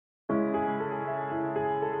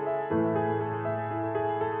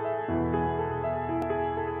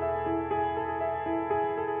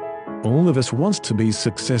All of us wants to be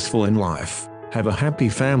successful in life, have a happy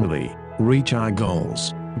family, reach our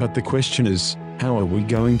goals. But the question is, how are we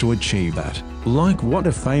going to achieve that? Like what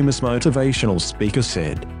a famous motivational speaker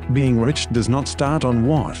said, being rich does not start on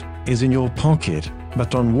what is in your pocket,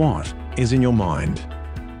 but on what is in your mind.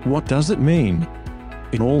 What does it mean?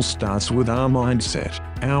 It all starts with our mindset.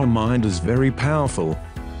 Our mind is very powerful.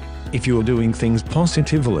 If you're doing things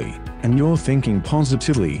positively, and you're thinking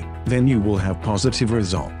positively, then you will have positive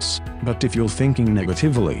results. But if you're thinking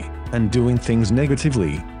negatively, and doing things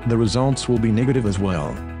negatively, the results will be negative as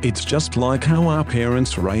well. It's just like how our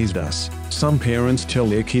parents raised us. Some parents tell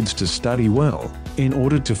their kids to study well, in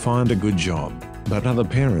order to find a good job. But other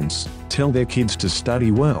parents tell their kids to study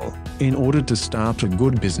well, in order to start a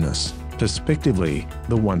good business. Respectively,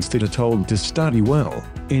 the ones that are told to study well,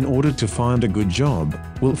 in order to find a good job,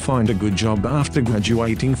 will find a good job after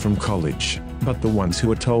graduating from college. But the ones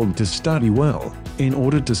who are told to study well, in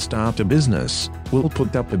order to start a business, will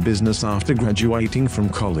put up a business after graduating from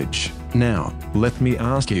college. Now, let me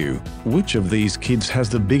ask you, which of these kids has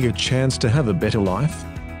the bigger chance to have a better life?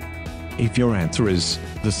 If your answer is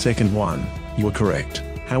the second one, you are correct.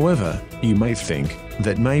 However, you may think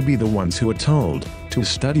that maybe the ones who are told to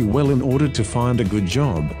study well in order to find a good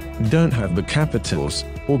job don't have the capitals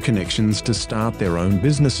or connections to start their own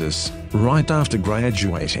businesses right after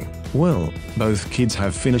graduating. Well, both kids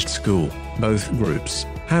have finished school. Both groups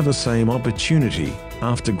have the same opportunity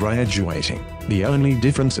after graduating. The only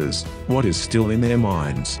difference is what is still in their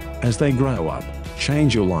minds as they grow up.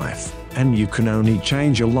 Change your life, and you can only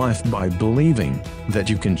change your life by believing that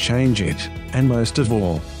you can change it. And most of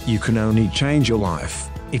all, you can only change your life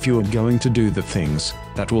if you are going to do the things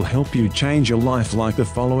that will help you change your life, like the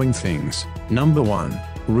following things. Number 1.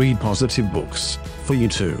 Read positive books for you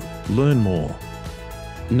to learn more.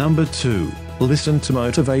 Number 2. Listen to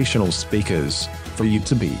motivational speakers for you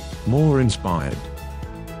to be more inspired.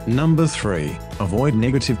 Number 3. Avoid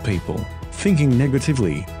negative people. Thinking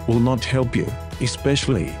negatively will not help you,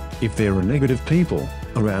 especially if there are negative people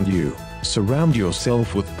around you. Surround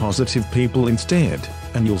yourself with positive people instead,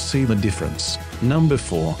 and you'll see the difference. Number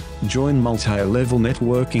 4. Join multi-level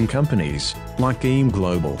networking companies like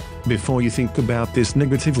Global. Before you think about this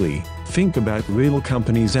negatively, think about real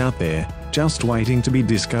companies out there just waiting to be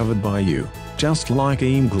discovered by you, just like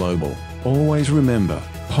Global. Always remember,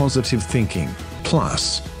 positive thinking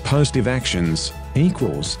plus positive actions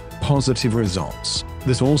equals positive results.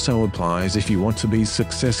 This also applies if you want to be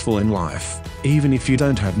successful in life, even if you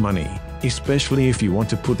don't have money, especially if you want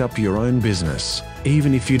to put up your own business,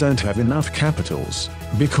 even if you don't have enough capitals,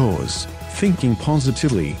 because thinking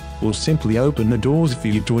positively will simply open the doors for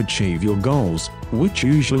you to achieve your goals, which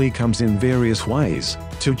usually comes in various ways.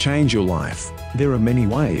 To change your life, there are many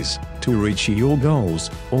ways to reach your goals.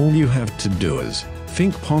 All you have to do is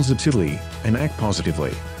think positively and act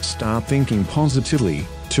positively. Start thinking positively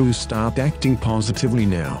to start acting positively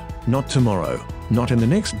now, not tomorrow, not in the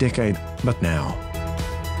next decade, but now.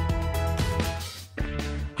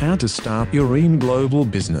 How to start your global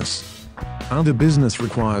business. Other business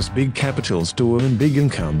requires big capitals to earn big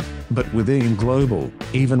income, but with Global,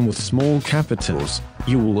 even with small capitals,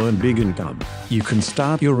 you will earn big income. You can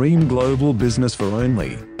start your global business for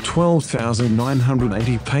only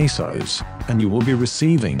 12,980 pesos, and you will be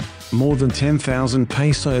receiving more than 10,000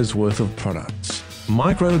 pesos worth of products.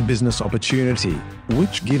 Micro business opportunity,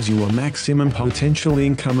 which gives you a maximum potential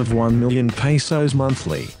income of 1 million pesos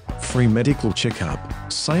monthly. Free medical checkup,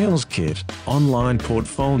 sales kit, online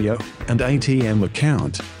portfolio, and ATM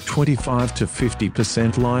account, 25 to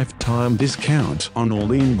 50% lifetime discount on all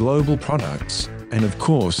Global products, and of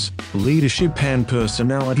course, leadership and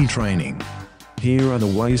personality training. Here are the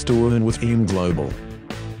ways to earn with Global.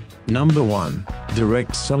 Number 1.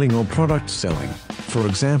 Direct selling or product selling. For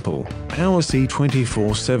example, our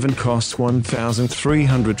C24/7 costs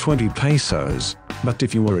 1,320 pesos, but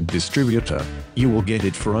if you are a distributor, you will get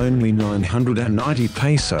it for only 990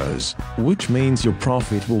 pesos, which means your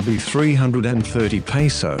profit will be 330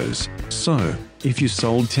 pesos. So, if you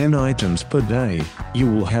sold 10 items per day, you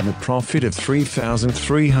will have a profit of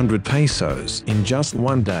 3,300 pesos in just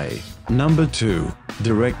one day. Number 2.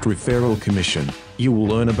 Direct referral commission. You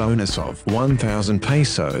will earn a bonus of 1,000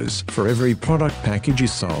 pesos for every product package you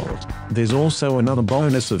sold. There's also another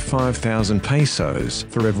bonus of 5,000 pesos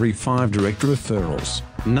for every 5 direct referrals.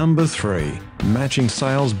 Number 3. Matching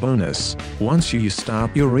sales bonus. Once you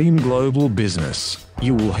start your global business,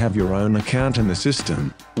 you will have your own account in the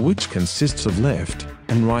system, which consists of left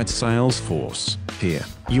and right sales force. Here,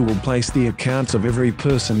 you will place the accounts of every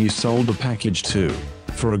person you sold a package to.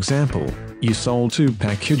 For example, you sold 2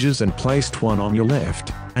 packages and placed one on your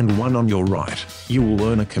left and one on your right. You will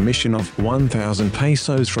earn a commission of 1,000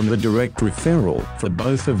 pesos from the direct referral for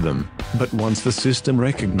both of them. But once the system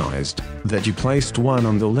recognized that you placed one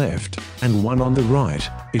on the left and one on the right,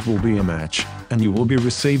 it will be a match, and you will be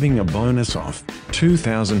receiving a bonus of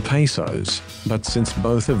 2,000 pesos. But since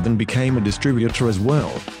both of them became a distributor as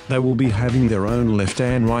well, they will be having their own left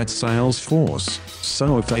and right sales force.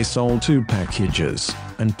 So if they sold 2 packages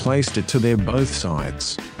and placed it to their both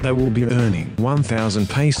sides, they will be earning 1,000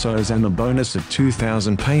 pesos and a bonus of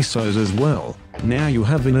 2,000 pesos as well. Now you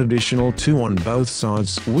have an additional 2 on both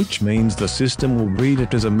sides, which means the system will read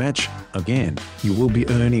it as a match. Again, you will be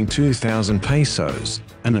earning 2,000 pesos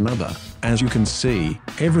and another. As you can see,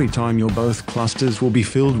 every time your both clusters will be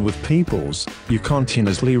filled with peoples, you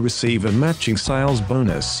continuously receive a matching sales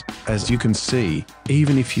bonus. As you can see,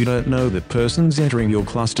 even if you don't know the person's entering your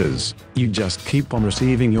clusters, you just keep on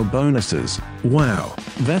receiving your bonuses. Wow,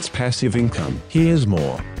 that's passive income. Here's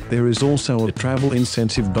more. There is also a travel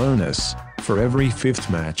incentive bonus. For every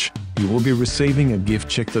 5th match, you will be receiving a gift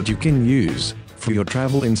check that you can use for your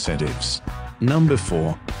travel incentives. Number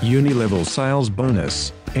 4, Uni-level sales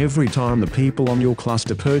bonus. Every time the people on your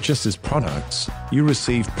cluster purchases products, you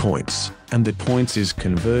receive points, and the points is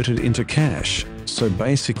converted into cash. So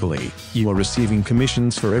basically, you are receiving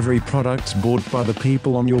commissions for every product bought by the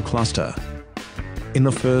people on your cluster. In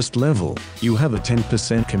the first level, you have a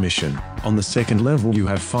 10% commission. On the second level you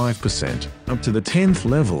have 5%. Up to the 10th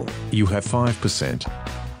level, you have 5%.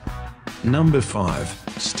 Number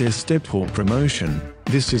 5, step or promotion.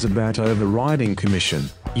 This is about overriding commission.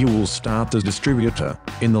 You will start as distributor.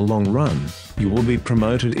 In the long run, you will be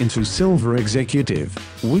promoted into silver executive,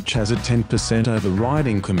 which has a 10%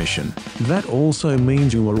 overriding commission. That also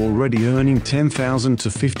means you are already earning 10,000 to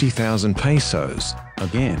 50,000 pesos.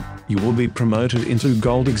 Again, you will be promoted into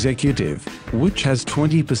gold executive, which has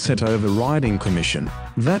 20% overriding commission.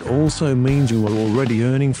 That also means you are already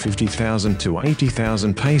earning 50,000 to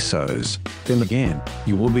 80,000 pesos. Then again,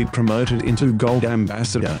 you will be promoted into gold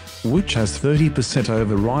ambassador, which has 30%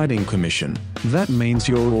 overriding commission. That means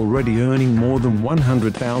you're already earning more than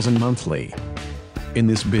 100,000 monthly. In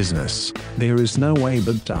this business, there is no way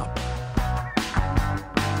but up.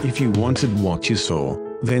 If you wanted what you saw,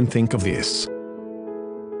 then think of this.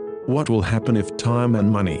 What will happen if time and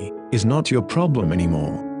money is not your problem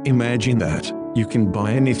anymore? Imagine that you can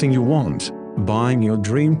buy anything you want, buying your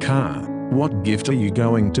dream car. What gift are you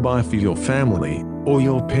going to buy for your family or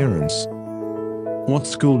your parents? What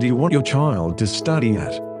school do you want your child to study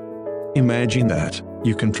at? Imagine that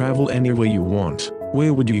you can travel anywhere you want.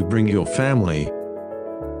 Where would you bring your family?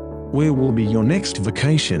 Where will be your next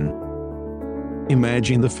vacation?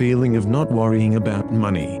 Imagine the feeling of not worrying about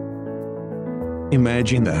money.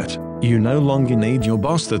 Imagine that you no longer need your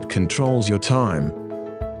boss that controls your time.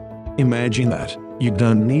 Imagine that you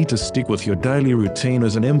don't need to stick with your daily routine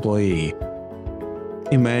as an employee.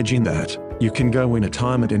 Imagine that you can go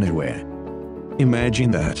anytime and anywhere.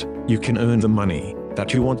 Imagine that you can earn the money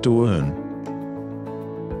that you want to earn.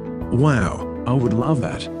 Wow, I would love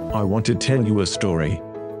that. I want to tell you a story.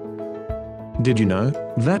 Did you know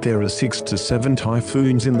that there are 6 to 7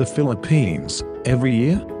 typhoons in the Philippines every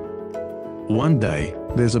year? One day,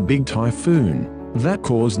 there's a big typhoon that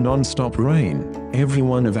caused non-stop rain.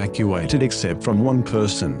 Everyone evacuated except from one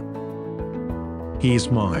person. He's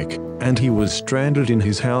Mike, and he was stranded in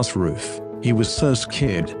his house roof. He was so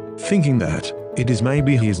scared, thinking that it is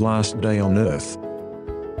maybe his last day on earth.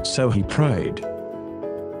 So he prayed,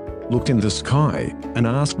 looked in the sky, and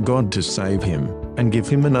asked God to save him and give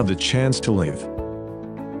him another chance to live.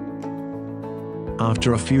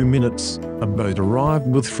 After a few minutes, a boat arrived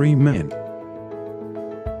with 3 men.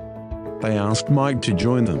 They asked Mike to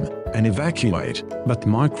join them and evacuate, but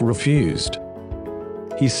Mike refused.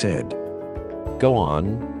 He said, "Go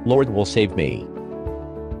on, Lord will save me."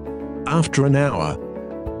 After an hour,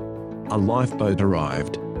 a lifeboat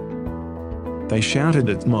arrived. They shouted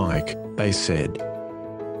at Mike. They said,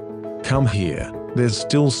 "Come here, there's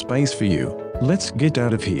still space for you, let's get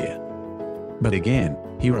out of here." But again,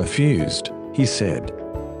 he refused. He said,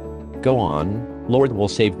 "Go on, Lord will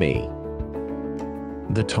save me."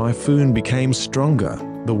 The typhoon became stronger,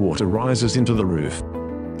 the water rises into the roof.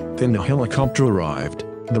 Then a helicopter arrived.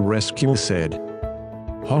 The rescuer said,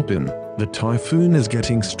 "Hop in, the typhoon is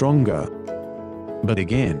getting stronger." But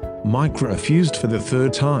again, Mike refused for the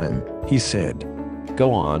 3rd time. He said,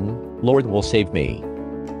 "Go on, Lord will save me."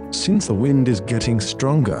 Since the wind is getting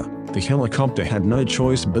stronger, the helicopter had no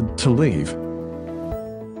choice but to leave.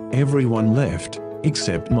 Everyone left,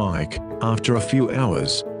 except Mike. After a few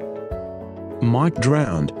hours, Mike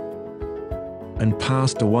drowned. and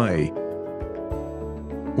passed away.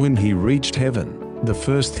 When he reached heaven, the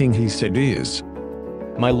first thing he said is,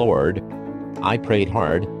 My Lord, I prayed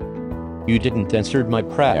hard. You didn't answer my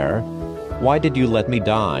prayer. Why did you let me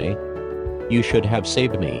die? You should have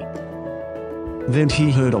saved me. Then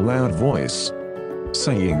he heard a loud voice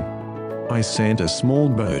saying, I sent a small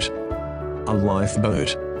boat, a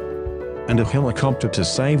lifeboat, and a helicopter to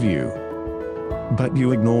save you. But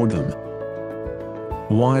you ignored them.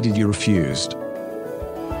 Why did you refuse?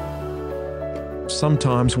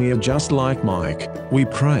 Sometimes we are just like Mike. We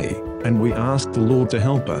pray, and we ask the Lord to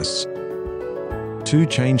help us to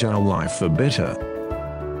change our life for better.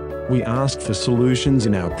 We ask for solutions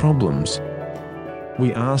in our problems.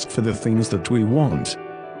 We ask for the things that we want.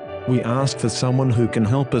 We ask for someone who can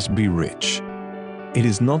help us be rich. It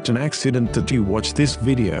is not an accident that you watched this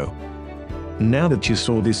video. Now that you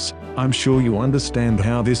saw this, I'm sure you understand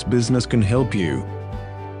how this business can help you.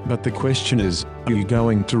 But the question is, are you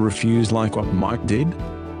going to refuse like what Mike did?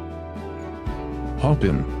 Hop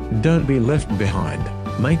in, don't be left behind,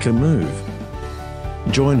 make a move.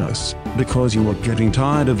 Join us, because you are getting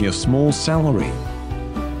tired of your small salary.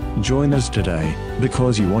 Join us today,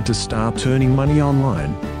 because you want to start turning money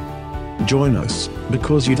online. Join us,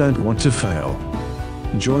 because you don't want to fail.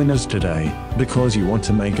 Join us today, because you want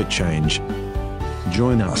to make a change.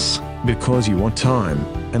 Join us, because you want time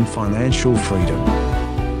and financial freedom.